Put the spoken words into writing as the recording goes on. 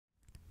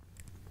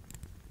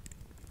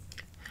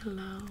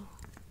Hello,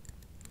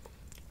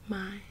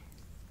 my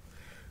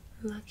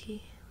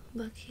lucky,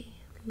 lucky,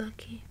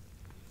 lucky,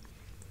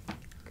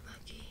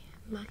 lucky,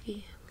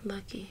 lucky,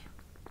 lucky,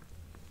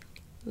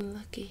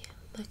 lucky,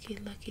 lucky,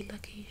 lucky,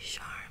 lucky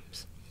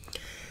charms.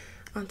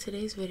 On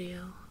today's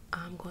video,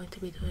 I'm going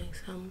to be doing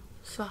some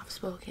soft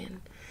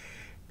spoken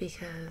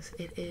because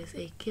it is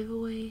a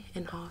giveaway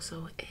and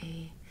also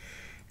a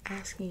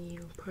asking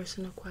you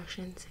personal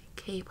questions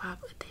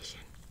K-pop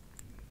edition.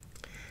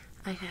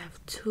 I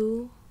have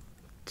two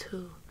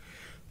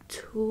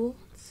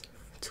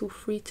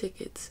free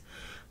tickets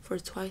for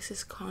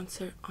Twice's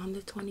concert on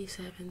the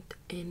 27th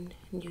in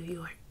New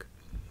York.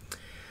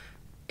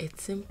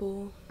 It's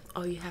simple.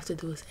 All you have to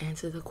do is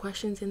answer the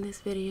questions in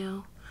this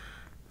video.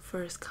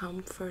 First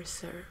come, first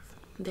serve.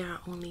 There are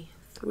only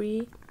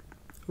 3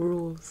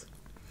 rules.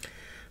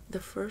 The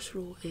first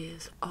rule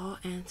is all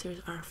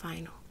answers are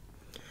final.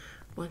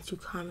 Once you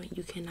comment,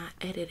 you cannot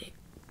edit it.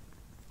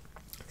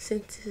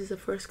 Since this is a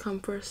first come,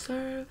 first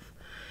serve,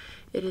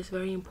 it is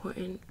very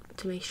important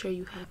to make sure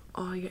you have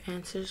all your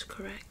answers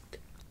correct.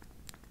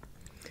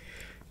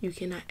 You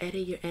cannot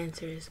edit your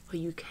answers, but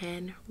you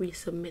can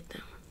resubmit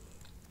them.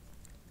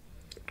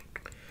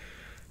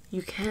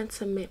 You can't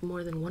submit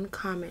more than 1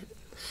 comment.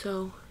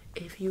 So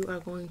if you are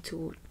going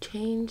to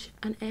change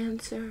an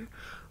answer,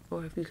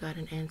 or if you got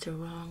an answer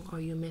wrong,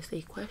 or you missed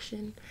a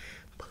question,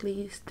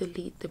 please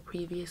delete the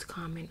previous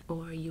comment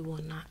or you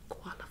will not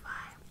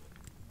qualify.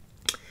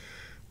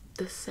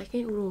 The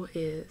second rule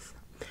is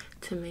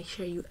to make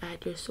sure you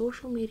add your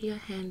social media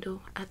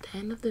handle at the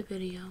end of the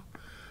video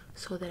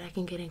so that I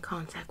can get in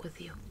contact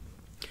with you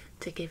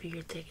to give you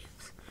your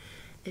tickets.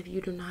 If you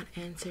do not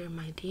answer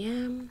my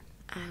DM,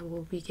 I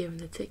will be giving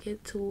the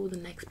ticket to the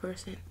next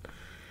person.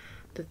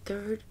 The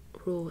third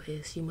rule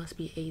is you must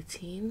be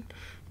 18,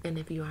 and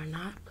if you are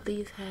not,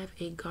 please have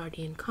a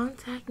guardian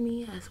contact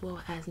me as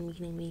well as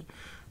meeting me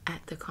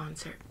at the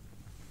concert.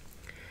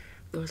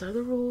 Those are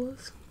the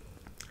rules.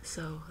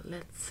 So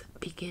let's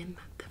begin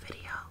the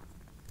video.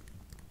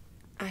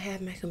 I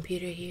have my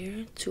computer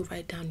here to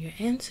write down your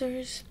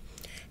answers.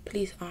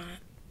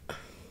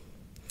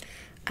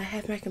 I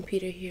have my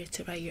computer here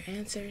to write your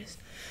answers.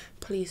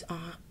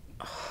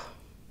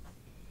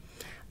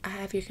 I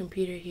have your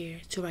computer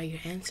here to write your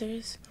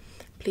answers.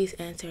 Please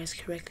answer as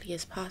correctly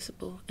as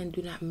possible and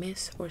do not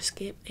miss or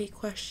skip a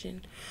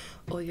question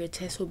or your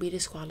test will be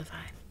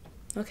disqualified.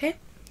 Okay?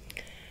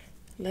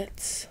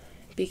 Let's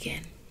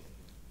begin.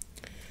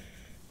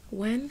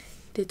 When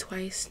did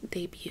Twice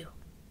debut?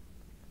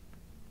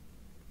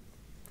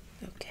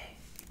 Okay.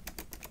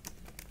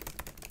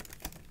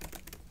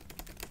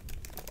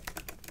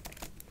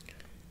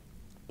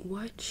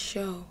 What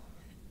show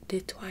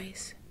did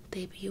Twice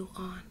debut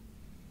on?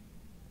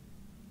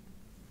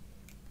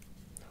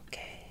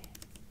 Okay.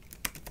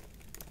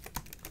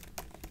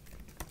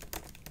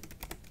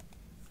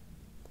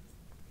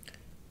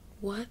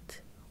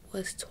 What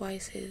was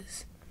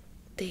Twice's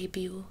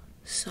debut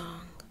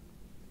song?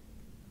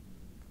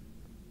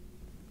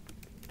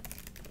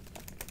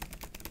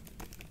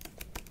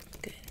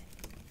 Good.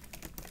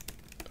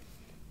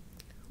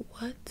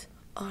 What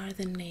are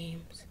the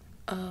names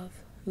of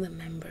the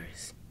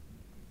members?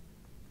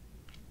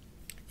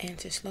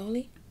 Answer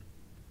slowly.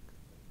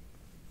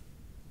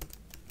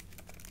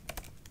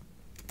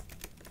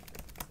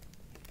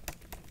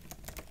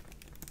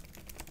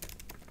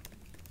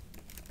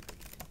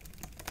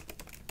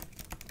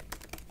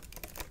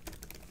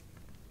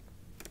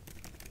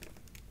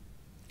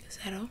 Is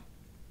that all?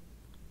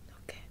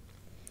 Okay.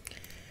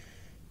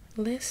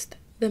 List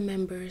the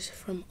members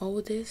from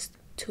oldest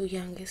to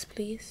youngest,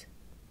 please.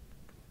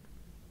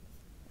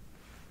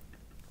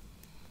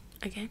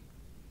 Again.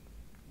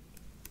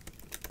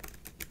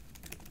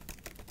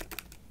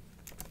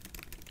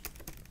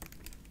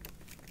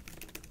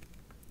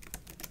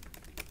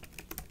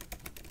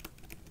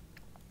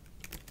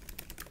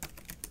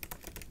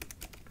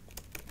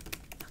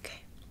 Okay.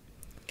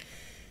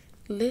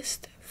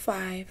 List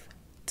 5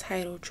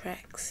 title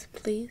tracks,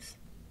 please.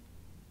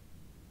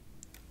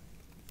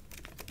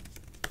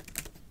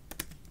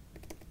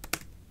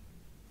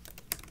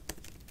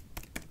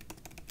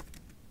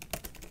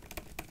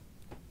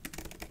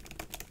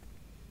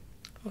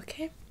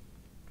 Okay.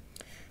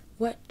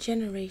 What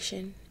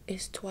generation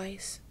is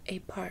Twice a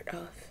part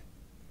of?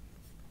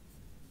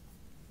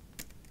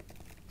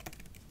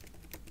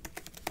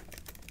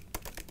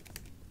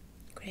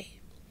 Great.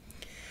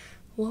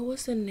 What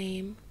was the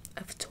name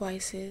of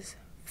Twice's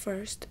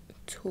first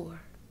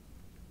tour?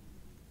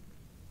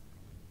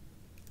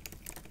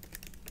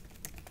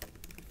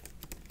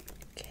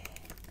 Okay.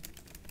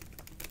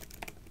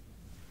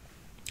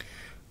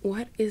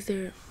 What is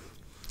their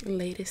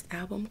latest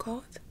album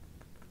called?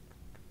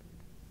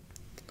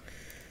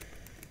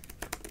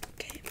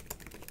 Okay.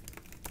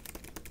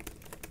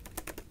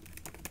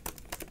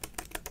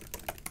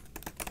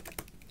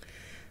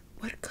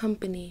 What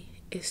company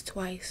is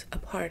Twice a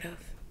part of?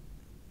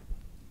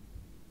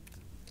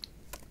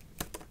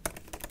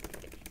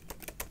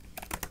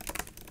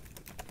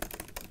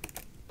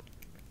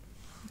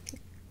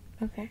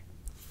 Okay,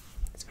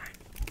 it's fine.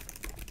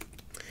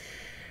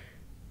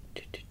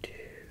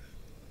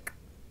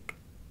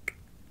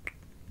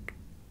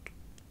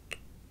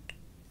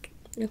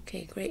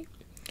 Okay, great.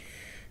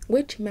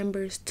 Which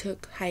members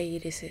took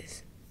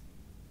hiatuses?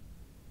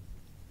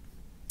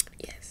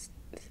 Yes,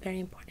 it's very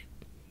important.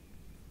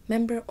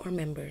 Member or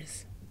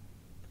members?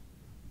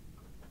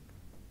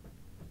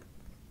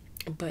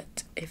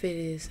 But if it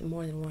is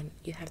more than one,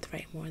 you have to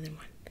write more than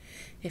one.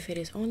 If it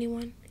is only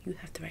one, you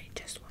have to write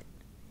just one.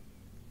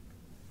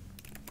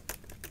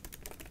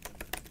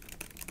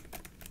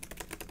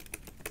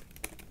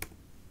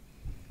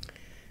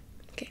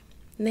 Okay,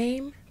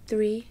 name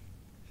 3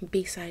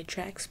 B-side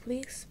tracks,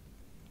 please.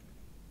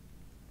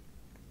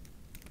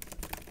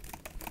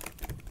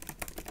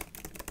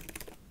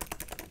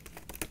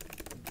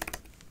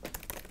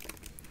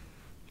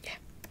 Yeah.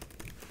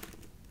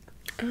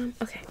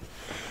 Okay.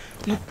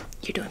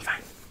 You're doing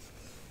fine.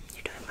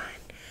 You're doing fine.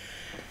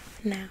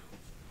 Now,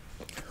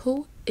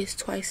 who is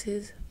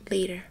Twice's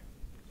leader?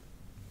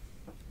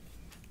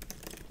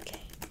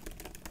 Okay.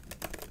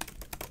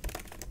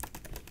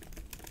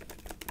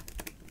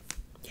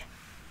 Yeah.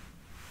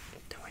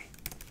 Don't worry.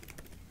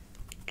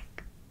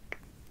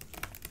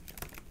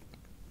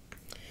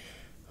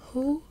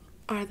 Who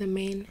are the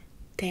main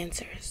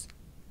dancers?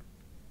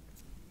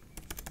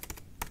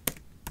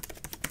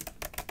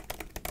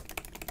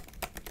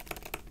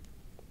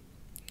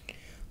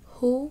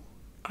 Who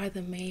are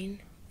the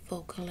main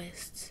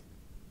vocalists?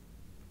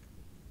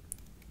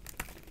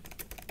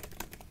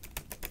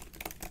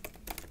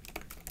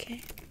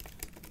 Okay.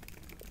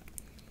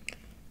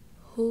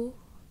 Who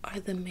are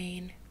the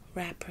main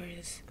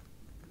rappers?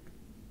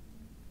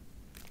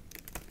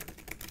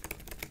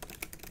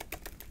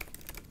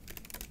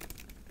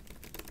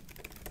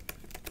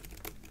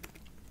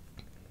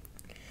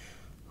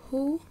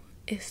 Who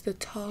is the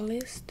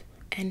tallest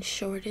and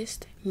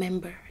shortest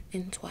member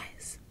in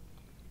Twice?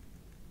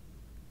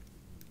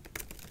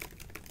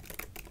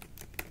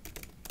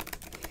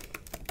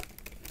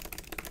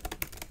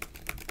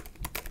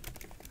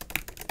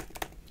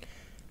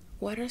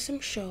 What are some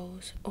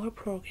shows or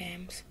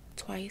programs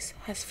Twice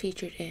has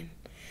featured in?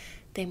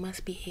 They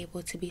must be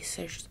able to be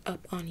searched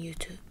up on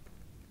YouTube.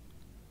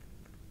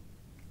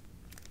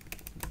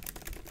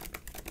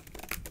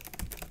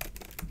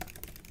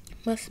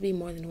 Must be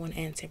more than one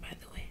answer, by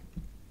the way.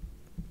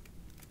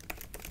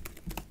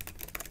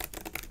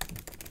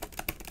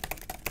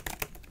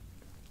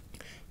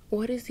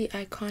 What is the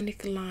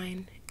iconic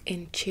line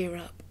in Cheer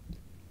Up?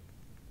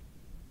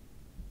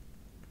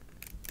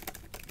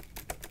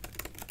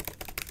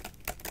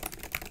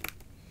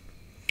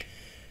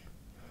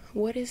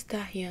 What is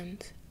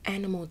Dahyun's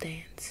animal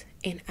dance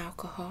in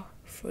Alcohol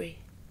Free?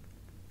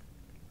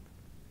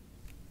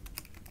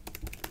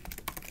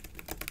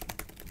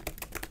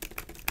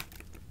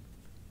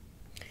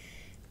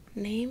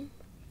 Name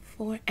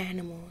 4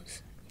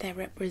 animals that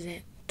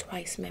represent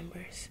Twice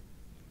members.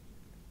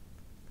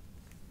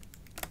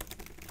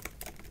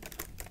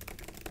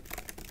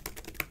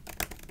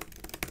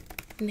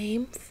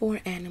 Name 4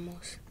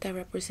 animals that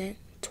represent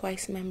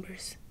Twice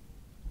members.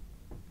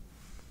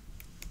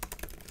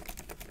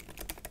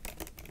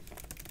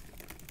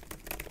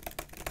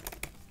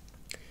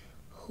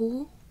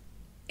 Who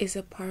is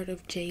a part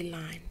of J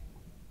Line?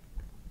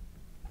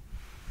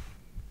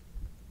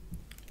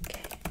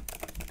 Okay.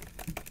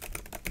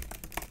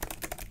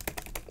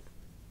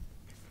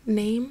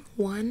 Name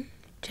 1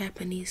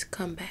 Japanese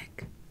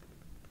comeback.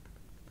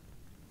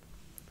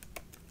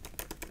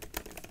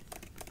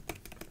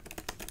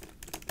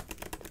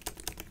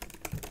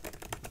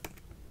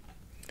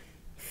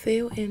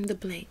 Fill in the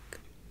blank.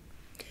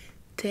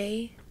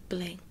 Day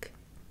blank.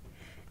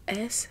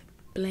 S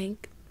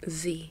blank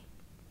Z.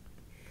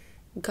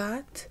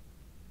 Got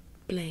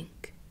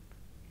blank.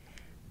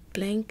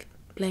 Blank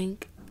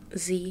blank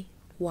Z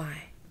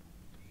Y.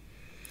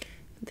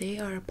 They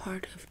are a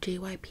part of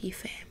JYP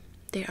fam.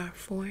 There are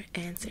 4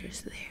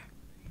 answers there.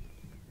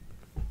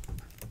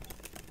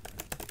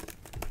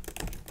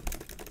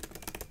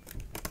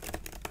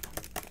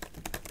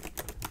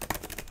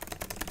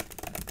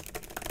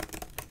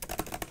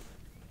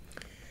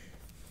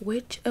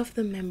 Which of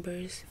the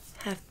members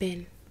have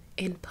been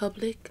in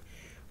public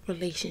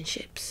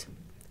relationships,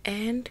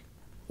 and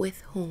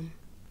with whom?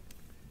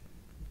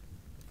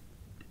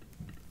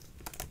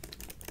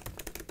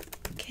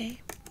 Okay.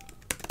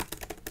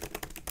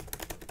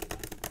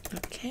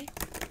 Okay.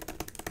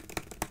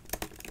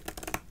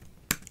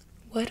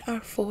 What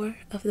are 4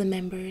 of the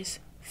members'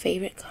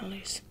 favorite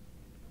colors?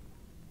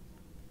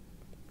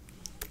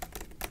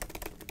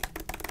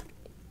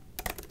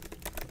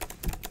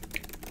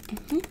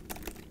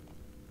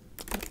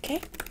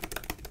 Okay.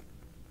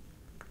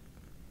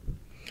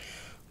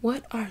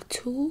 What are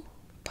 2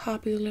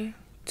 popular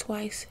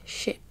Twice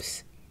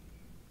ships?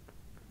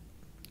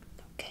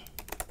 Okay.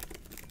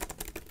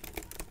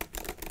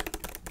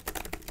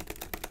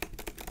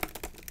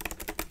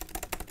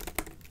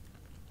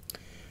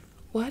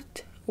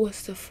 What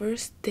was the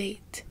first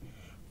date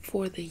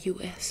for the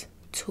US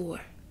tour?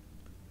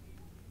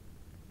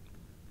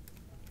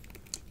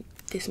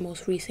 This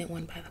most recent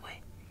one, by the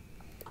way.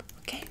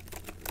 Okay.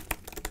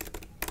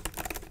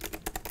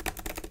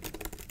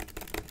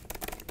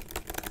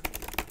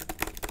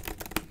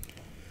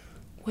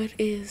 What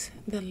is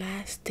the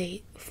last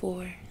date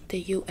for the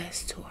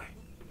US tour?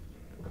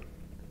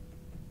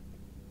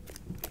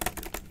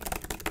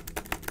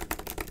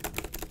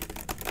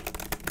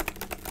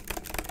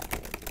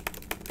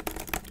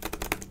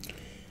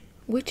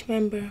 Which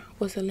member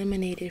was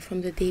eliminated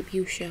from the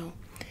debut show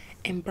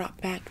and brought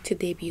back to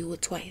debut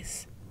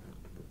twice?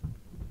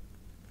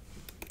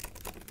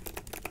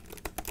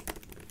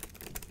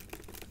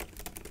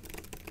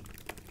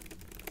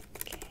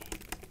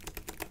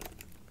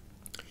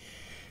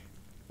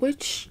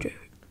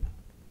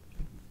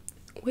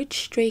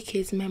 Which Stray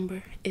Kids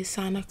member is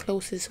Sana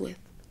closest with?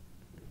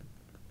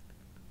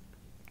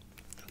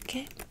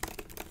 Okay.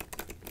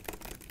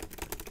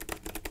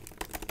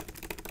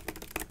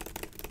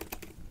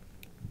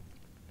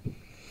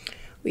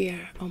 We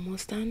are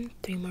almost done.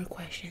 3 more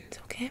questions,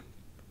 okay?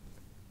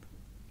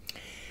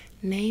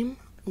 Name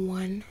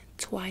one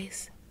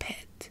twice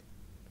pet.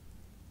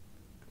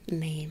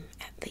 Name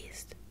at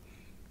least.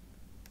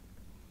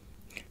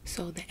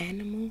 So the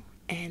animal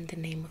and the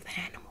name of the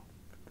animal.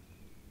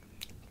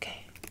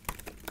 Okay.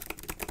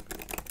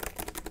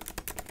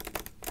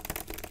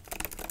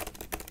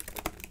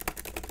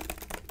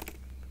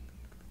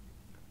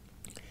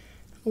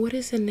 What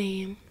is the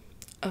name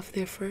of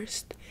their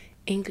first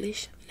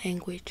English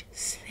language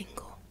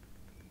single?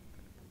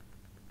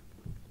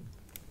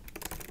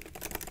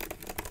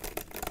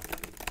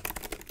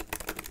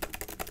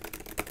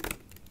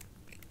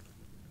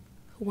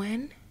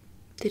 When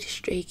did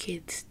Stray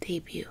Kids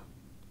debut?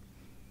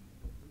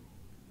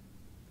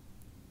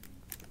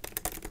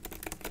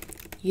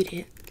 You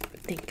didn't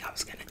think I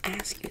was gonna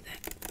ask you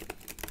that.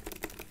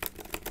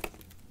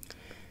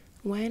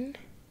 When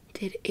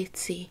did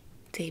ITZY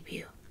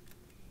debut?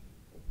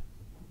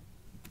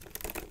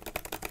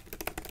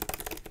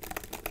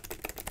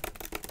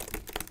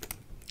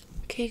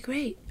 Okay,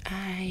 great.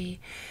 I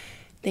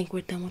think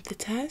we're done with the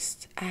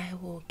test. I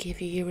will give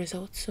you your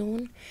results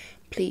soon.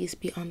 Please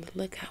be on the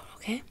lookout,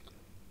 okay?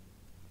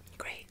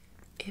 Great.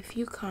 If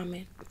you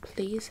comment,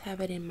 please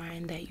have it in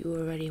mind that you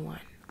already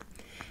won.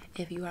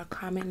 If you are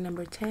comment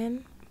number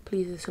 10,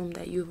 please assume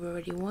that you've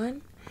already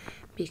won,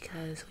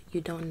 because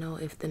you don't know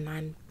if the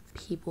 9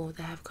 people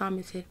that have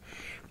commented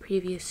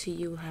previous to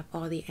you have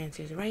all the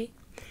answers right.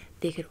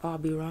 They could all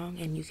be wrong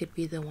and you could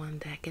be the one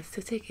that gets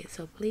the ticket.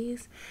 So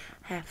please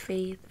have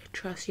faith,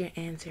 trust your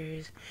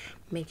answers,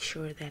 make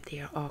sure that they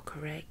are all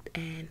correct,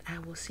 and I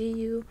will see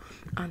you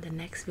on the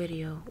next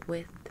video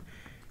with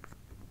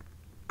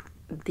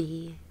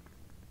the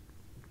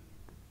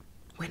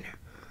winner.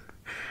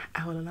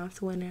 I will announce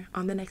the winner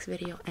on the next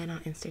video and on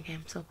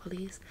Instagram, so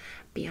please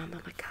be on the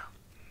lookout.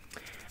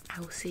 I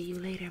will see you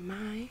later,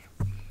 my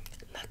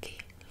lucky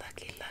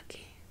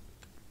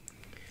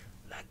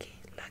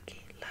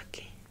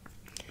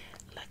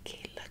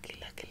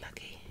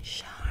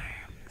charms.